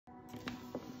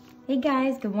Hey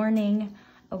guys, good morning.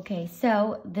 Okay,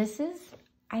 so this is,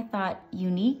 I thought,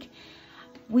 unique.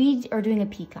 We are doing a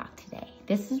peacock today.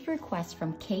 This is a request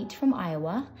from Kate from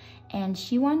Iowa, and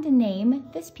she wanted to name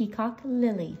this peacock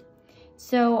Lily.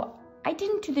 So I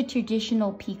didn't do the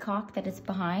traditional peacock that is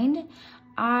behind.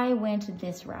 I went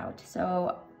this route.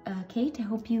 So Kate, I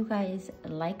hope you guys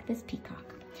like this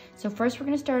peacock. So first we're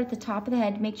gonna start at the top of the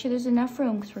head. Make sure there's enough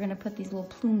room because we're gonna put these little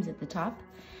plumes at the top.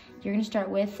 You're gonna start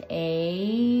with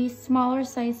a smaller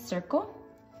size circle.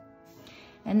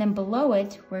 And then below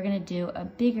it, we're gonna do a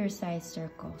bigger size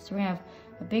circle. So we're gonna have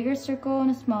a bigger circle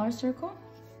and a smaller circle.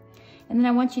 And then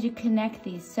I want you to connect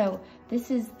these. So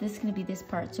this is gonna be this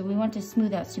part. So we want to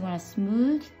smooth out. So you wanna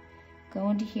smooth,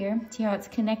 go into here. See how it's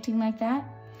connecting like that?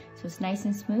 So it's nice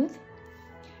and smooth.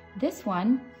 This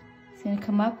one is gonna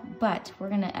come up, but we're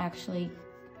gonna actually,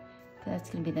 that's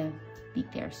gonna be the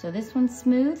beak there. So this one's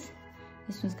smooth.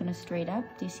 This one's gonna straight up.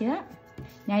 Do you see that?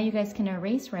 Now you guys can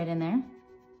erase right in there.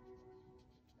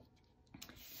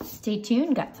 Stay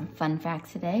tuned, got some fun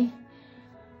facts today.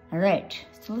 All right,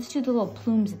 so let's do the little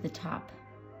plumes at the top.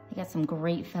 They got some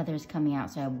great feathers coming out.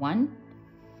 So I have 1,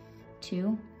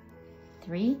 2,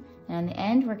 3, and on the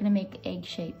end, we're gonna make egg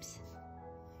shapes.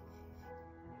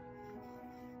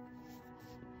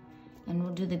 And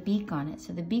we'll do the beak on it.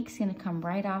 So the beak's gonna come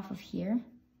right off of here,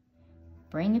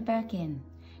 bring it back in.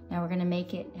 Now we're gonna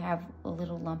make it have a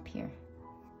little lump here.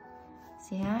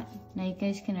 See that? Now you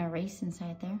guys can erase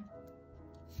inside there.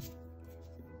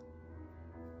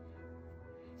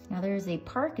 Now there's a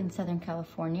park in Southern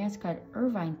California, it's called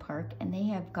Irvine Park, and they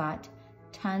have got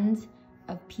tons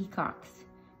of peacocks.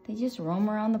 They just roam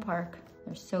around the park.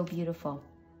 They're so beautiful.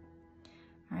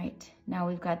 All right, now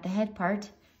we've got the head part.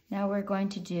 Now we're going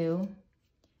to do,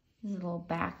 this is a little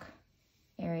back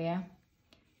area,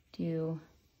 do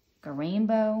a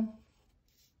rainbow,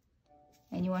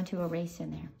 and you want to erase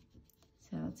in there.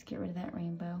 So let's get rid of that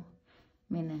rainbow.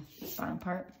 I mean the bottom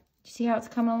part. You see how it's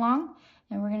coming along?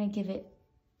 And we're gonna give it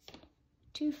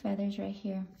 2 feathers right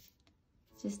here.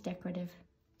 It's just decorative.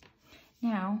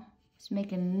 Now, let's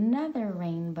make another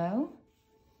rainbow.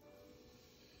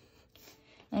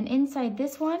 And inside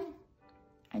this one,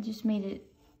 I just made it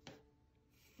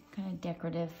kind of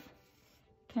decorative,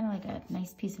 kind of like a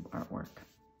nice piece of artwork.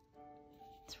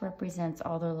 This represents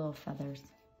all their little feathers.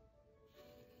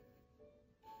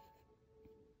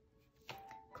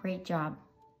 Great job.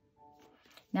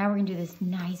 Now we're gonna do this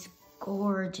nice,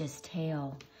 gorgeous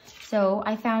tail. So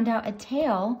I found out a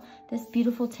tail, this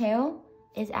beautiful tail,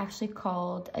 is actually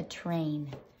called a train.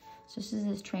 So this is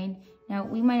this train. Now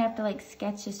we might have to like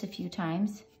sketch this a few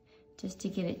times just to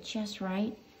get it just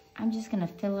right. I'm just gonna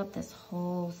fill up this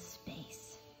whole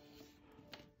space.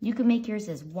 You can make yours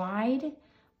as wide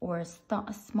or as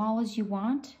small as you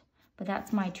want, but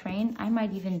that's my train. I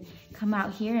might even come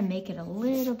out here and make it a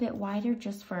little bit wider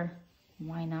just for,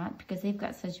 why not? Because they've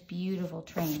got such beautiful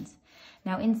trains.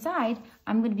 Now inside,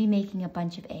 I'm gonna be making a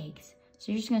bunch of eggs.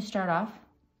 So you're just gonna start off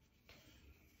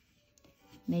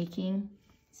making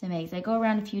some eggs. I go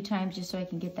around a few times just so I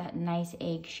can get that nice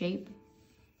egg shape.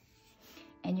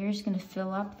 And you're just gonna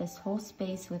fill up this whole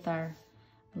space with our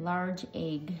large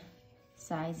egg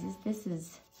sizes. This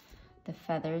is the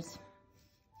feathers.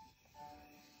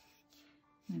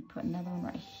 I'm gonna put another one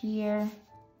right here.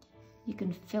 You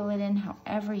can fill it in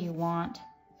however you want.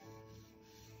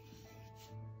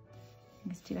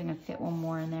 Let's see if I can fit one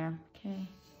more in there, okay.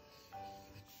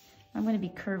 I'm gonna be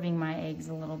curving my eggs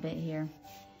a little bit here.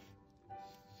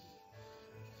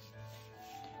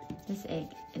 This egg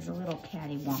is a little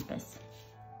cattywampus.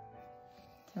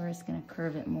 So we're just gonna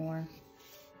curve it more.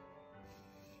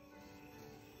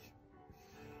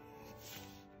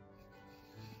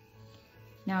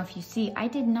 Now if you see, I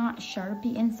did not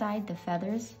Sharpie inside the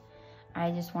feathers.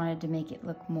 I just wanted to make it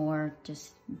look more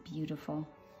just beautiful.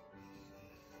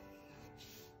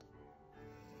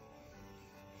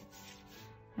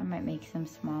 I might make some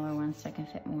smaller ones so I can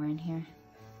fit more in here.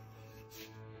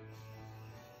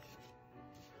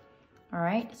 All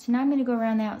right, so now I'm gonna go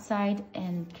around the outside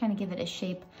and kind of give it a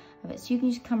shape of it. So you can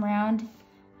just come around.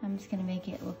 I'm just gonna make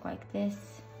it look like this.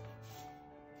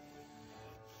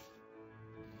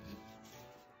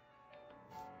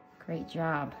 Great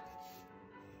job.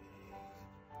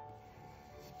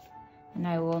 And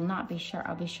I will not be sharp,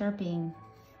 I'll be sharpening,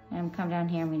 and I'm come down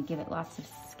here, I'm gonna give it lots of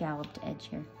scalloped edge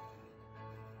here.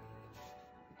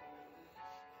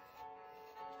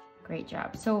 Great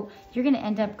job. So you're gonna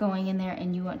end up going in there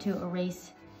and you want to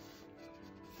erase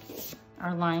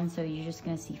our line, so you're just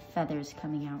gonna see feathers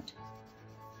coming out.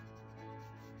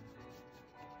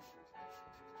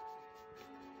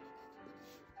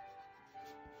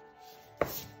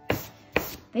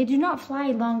 They do not fly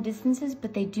long distances,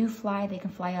 but they do fly. They can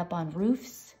fly up on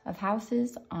roofs of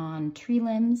houses, on tree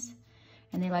limbs,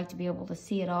 and they like to be able to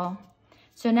see it all.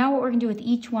 So now what we're gonna do with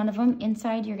each one of them,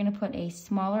 inside you're gonna put a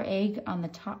smaller egg on the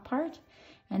top part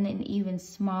and then even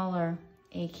smaller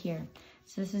egg here.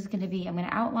 So this is gonna be, I'm gonna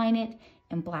outline it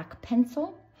in black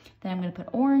pencil, then I'm gonna put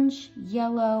orange,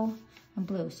 yellow, and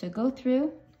blue. So go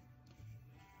through.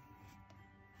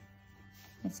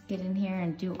 Let's get in here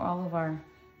and do all of our,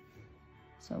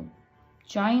 so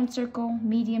giant circle,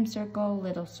 medium circle,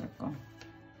 little circle.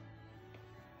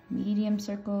 Medium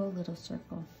circle, little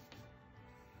circle.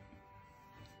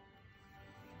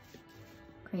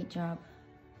 Great job.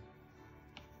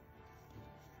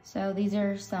 So these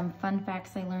are some fun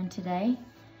facts I learned today.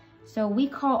 So we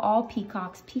call all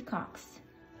peacocks peacocks,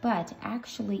 but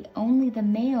actually only the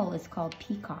male is called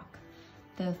peacock.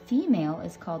 The female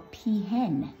is called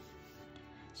peahen.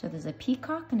 So there's a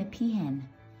peacock and a peahen.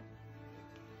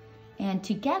 And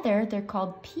together they're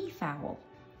called peafowl.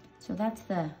 So that's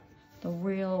the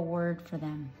real word for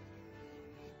them.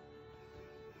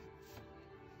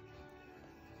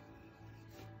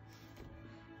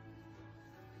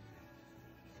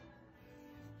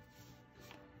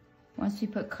 Once we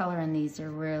put color in these, they're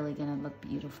really gonna look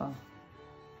beautiful.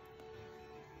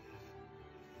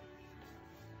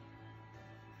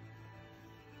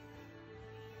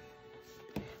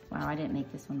 Wow, I didn't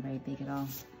make this one very big at all.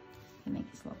 I can make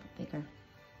this a little bit bigger.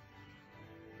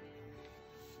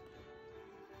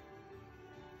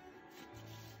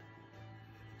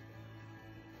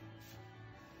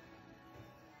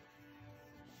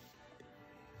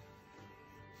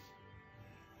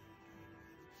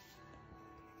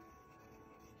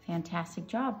 Fantastic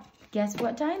job. Guess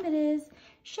what time it is?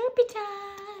 Sharpie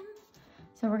time.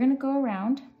 So we're gonna go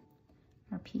around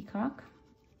our peacock.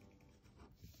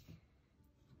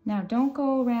 Now don't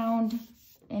go around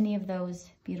any of those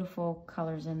beautiful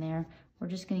colors in there. We're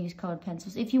just gonna use colored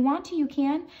pencils. If you want to, you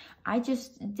can. I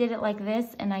just did it like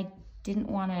this and I didn't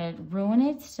wanna ruin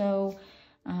it, so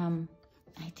I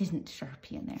didn't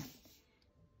Sharpie in there.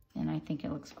 And I think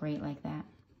it looks great like that.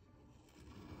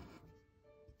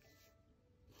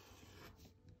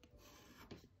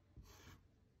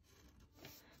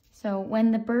 So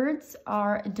when the birds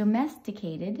are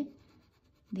domesticated,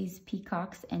 these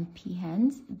peacocks and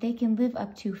peahens, they can live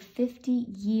up to 50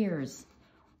 years.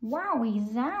 Wowie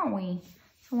zowie,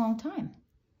 it's a long time.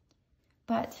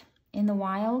 But in the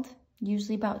wild,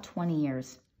 usually about 20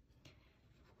 years.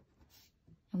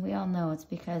 And we all know it's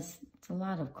because it's a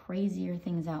lot of crazier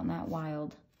things out in that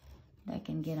wild that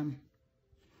can get them.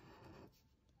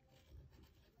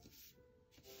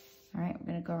 All right, we're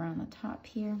gonna go around the top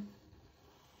here.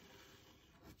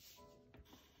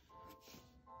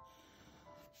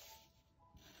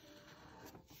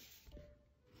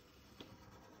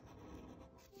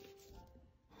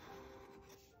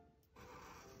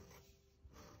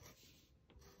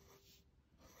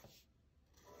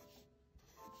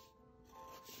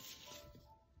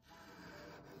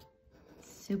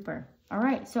 Super. All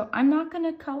right, so I'm not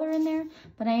gonna color in there,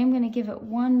 but I am gonna give it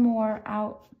one more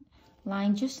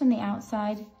outline just on the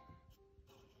outside,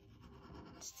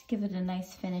 just to give it a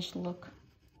nice finished look.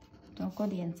 Don't go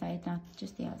the inside, not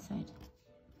just the outside.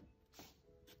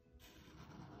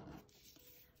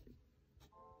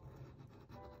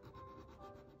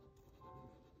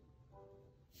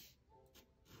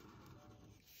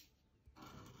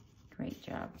 Great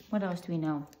job. What else do we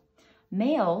know?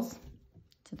 Males,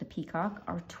 so the peacock,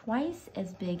 are twice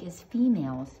as big as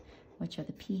females, which are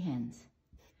the peahens.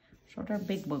 So they're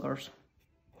big boogers.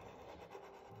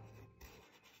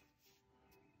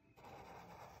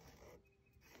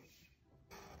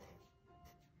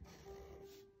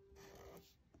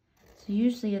 So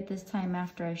usually at this time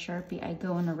after I Sharpie, I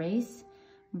go and erase,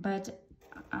 but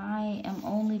I'm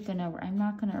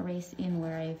not gonna erase in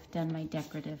where I've done my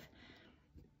decorative.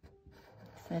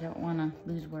 So I don't wanna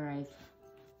lose where I've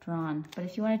drawn. But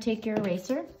if you want to take your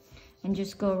eraser and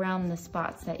just go around the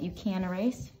spots that you can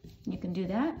erase, you can do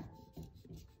that.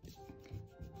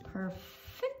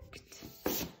 Perfect.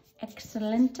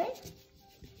 Excelente.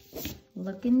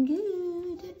 Looking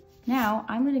good. Now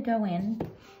I'm going to go in.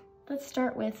 Let's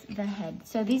start with the head.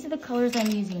 So these are the colors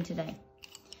I'm using today.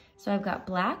 So I've got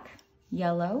black,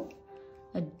 yellow,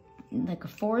 like a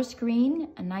forest green,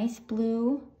 a nice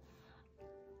blue,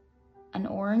 an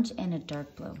orange, and a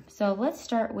dark blue. So let's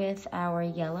start with our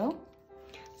yellow.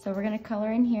 So we're gonna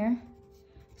color in here.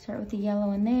 Start with the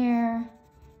yellow in there,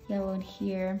 yellow in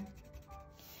here.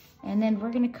 And then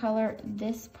we're gonna color,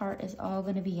 this part is all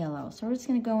gonna be yellow. So we're just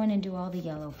gonna go in and do all the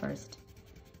yellow first.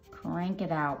 Crank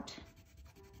it out.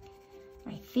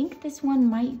 I think this one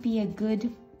might be a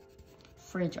good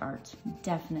fridge art,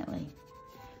 definitely.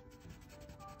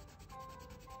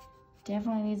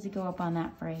 Definitely needs to go up on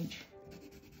that fridge.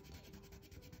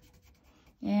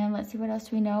 And let's see, what else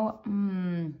do we know?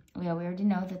 Yeah, we already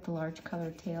know that the large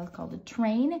colored tail is called a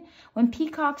train. When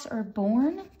peacocks are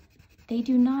born, they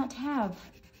do not have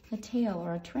a tail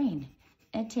or a train.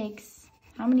 It takes,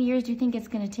 how many years do you think it's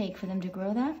gonna take for them to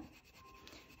grow that?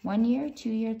 1 year, 2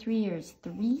 years, 3 years?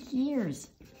 3 years.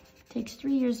 It takes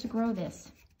 3 years to grow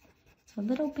this. So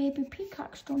little baby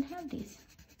peacocks don't have these.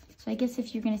 So I guess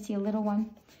if you're gonna see a little one,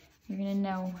 you're gonna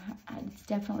know it's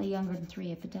definitely younger than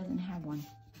 3 if it doesn't have one.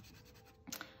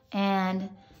 And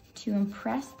to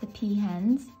impress the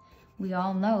peahens, we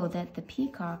all know that the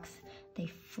peacocks, they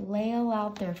flail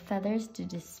out their feathers to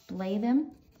display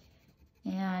them.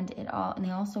 And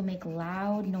they also make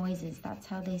loud noises. That's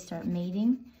how they start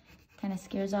mating. Kind of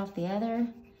scares off the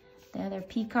other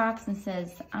peacocks and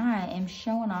says, I am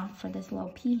showing off for this little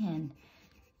peahen,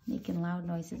 making loud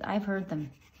noises. I've heard them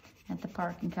at the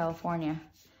park in California.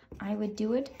 I would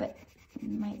do it, but it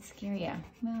might scare you.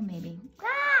 Well, maybe.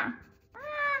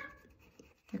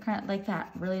 They're kind of like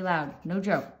that, really loud, no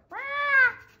joke.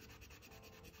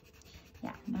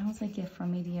 Yeah, that was a gift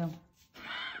from me to you.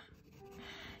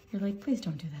 You're like, please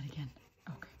don't do that again.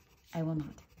 Okay, I will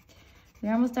not.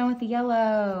 We're almost done with the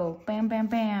yellow. Bam, bam,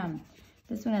 bam.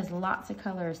 This one has lots of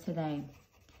colors today.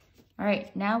 All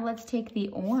right, now let's take the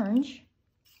orange.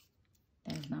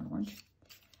 That is not orange.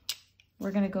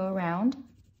 We're gonna go around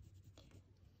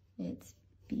its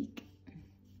beak,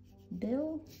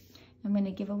 bill. I'm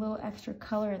gonna give a little extra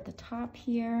color at the top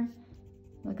here.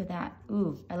 Look at that.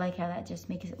 Ooh, I like how that just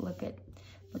makes it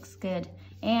looks good.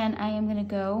 And I am gonna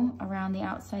go around the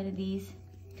outside of these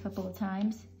a couple of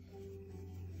times.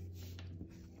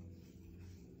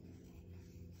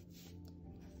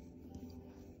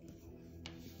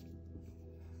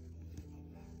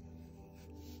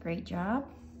 Great job.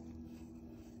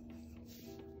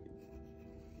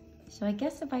 So I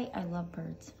guess if I love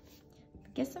birds.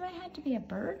 I guess if I had to be a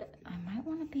bird, I might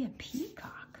want to be a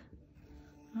peacock.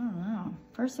 I don't know.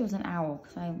 First it was an owl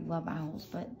because I love owls,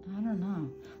 but I don't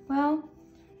know. Well,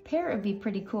 parrot would be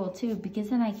pretty cool too because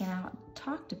then I can out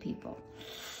talk to people.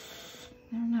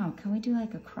 I don't know. Can we do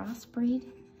like a crossbreed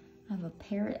of a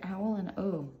parrot owl and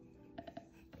a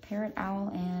parrot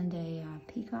owl and a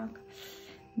peacock?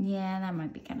 Yeah, that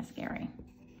might be kind of scary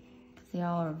because they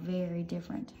all are very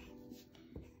different.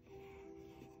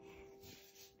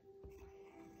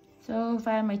 So if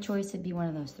I had my choice, it'd be one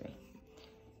of those 3.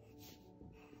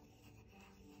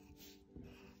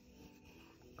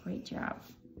 Great job.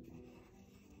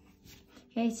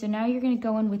 Okay, so now you're gonna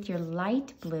go in with your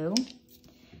light blue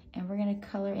and we're gonna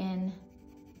color in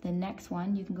the next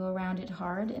one. You can go around it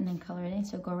hard and then color it in.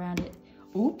 So go around it,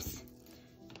 oops.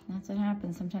 That's what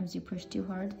happens. Sometimes you push too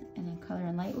hard and then color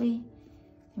in lightly.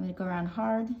 I'm gonna go around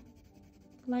hard,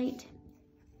 light,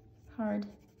 hard,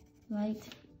 light.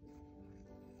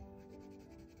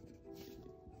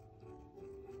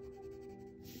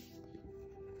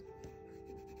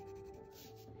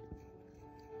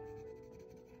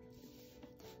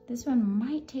 This one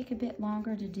might take a bit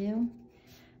longer to do,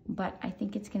 but I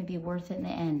think it's gonna be worth it in the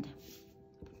end.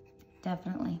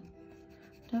 Definitely,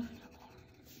 definitely.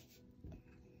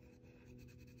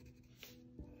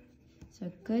 So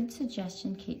good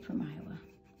suggestion, Kate from Iowa.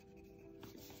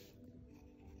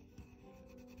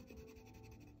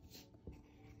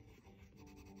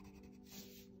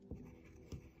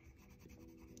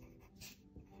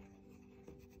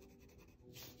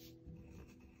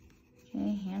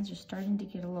 Okay, hands are starting to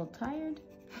get a little tired.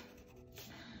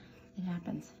 It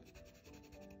happens.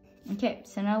 Okay,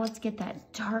 so now let's get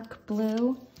that dark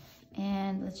blue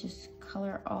and let's just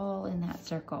color all in that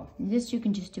circle. And this you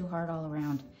can just do hard all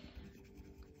around.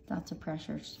 Lots of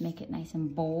pressure, just make it nice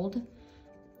and bold.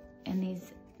 And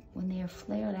these, when they are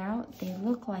flared out, they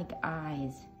look like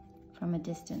eyes from a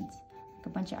distance. Like a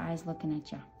bunch of eyes looking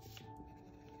at you.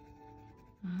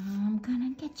 I'm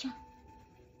gonna get you.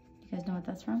 You guys know what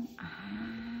that's from?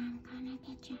 I'm gonna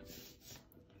get you.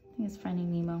 I think it's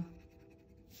Finding Nemo.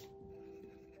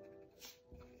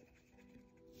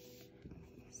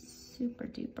 Super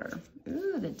duper.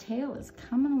 Ooh, the tail is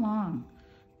coming along.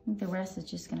 I think the rest is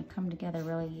just gonna come together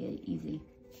really easy.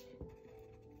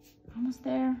 Almost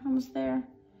there, almost there.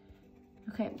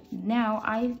 Okay, now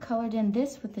I colored in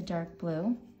this with the dark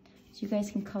blue. So you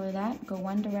guys can color that, go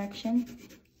one direction.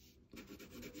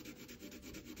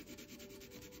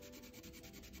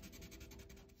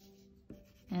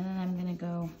 And then I'm gonna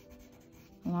go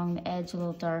along the edge a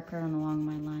little darker and along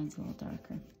my lines a little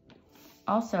darker.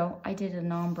 Also, I did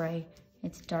an ombre.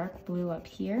 It's dark blue up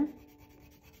here.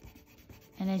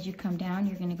 And as you come down,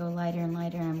 you're gonna go lighter and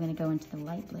lighter, and I'm gonna go into the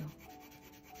light blue.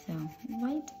 So,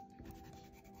 light.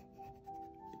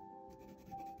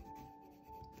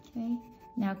 Okay,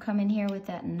 now come in here with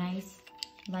that nice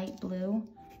light blue,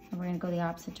 and we're gonna go the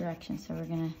opposite direction. So we're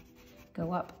gonna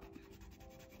go up.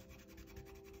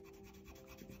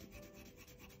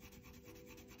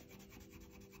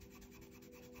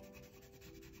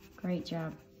 Great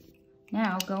job.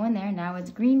 Now go in there, now it's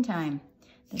green time.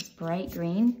 This bright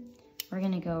green, we're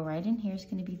gonna go right in here, it's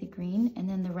gonna be the green, and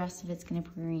then the rest of it's gonna be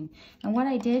green. And what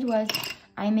I did was,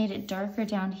 I made it darker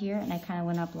down here and I kind of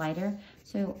went up lighter.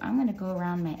 So I'm gonna go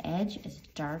around my edge as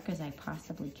dark as I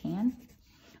possibly can.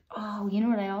 Oh, you know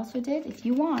what I also did? If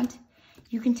you want,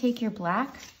 you can take your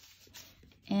black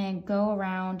and go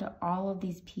around all of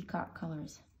these peacock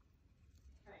colors.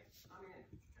 Hey, I'm in,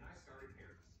 and I started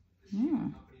Harris, the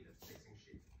shaving company that's fixing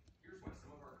shaving. Here's why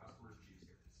some of our customers choose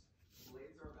Harris.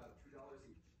 Blades are about $2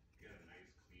 each. Get a nice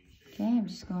clean shave. Okay, I'm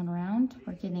just going around.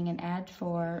 We're getting an ad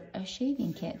for a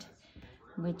shaving kit,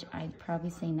 which I'd probably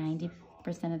say 90%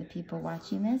 of the people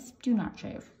watching this do not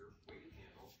shave.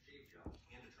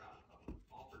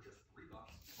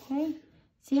 Okay,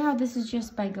 see how this is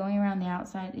just by going around the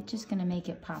outside, it's just gonna make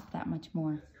it pop that much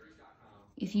more.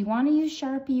 If you wanna use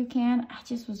Sharpie, you can. I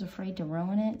just was afraid to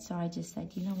ruin it, so I just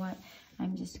said, you know what?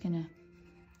 I'm just gonna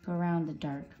go around the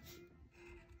dark.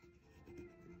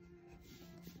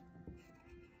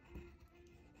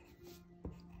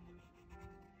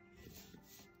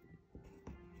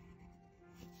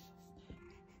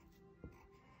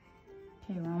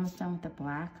 Okay, we're almost done with the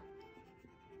black.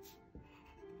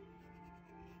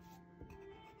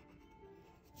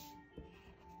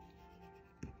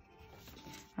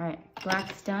 All right,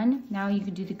 black's done. Now you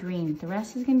can do the green. The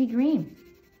rest is gonna be green.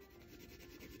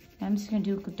 I'm just gonna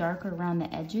do darker around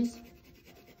the edges.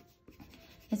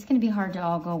 It's gonna be hard to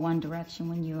all go one direction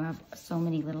when you have so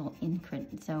many little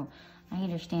imprints. So I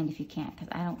understand if you can't, because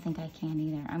I don't think I can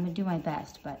either. I'm gonna do my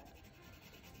best, but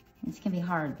it's gonna be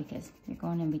hard because you're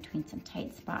going in between some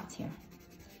tight spots here.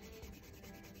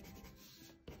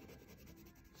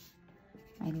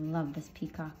 I love this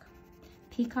peacock.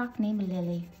 Peacock named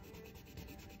Lily.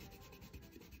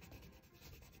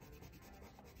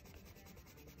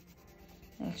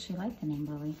 I actually like the name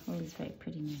Lily. Lily's a very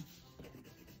pretty name.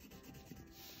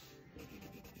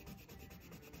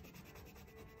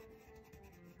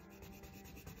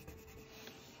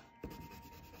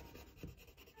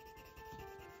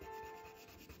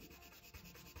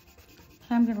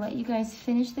 I'm gonna let you guys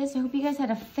finish this. I hope you guys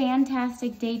had a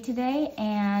fantastic day today,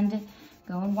 and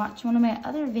go and watch one of my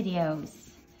other videos.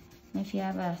 And if you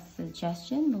have a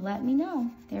suggestion, let me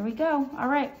know. There we go. All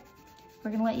right,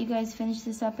 we're gonna let you guys finish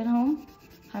this up at home.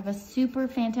 Have a super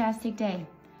fantastic day.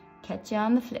 Catch you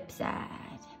on the flip side.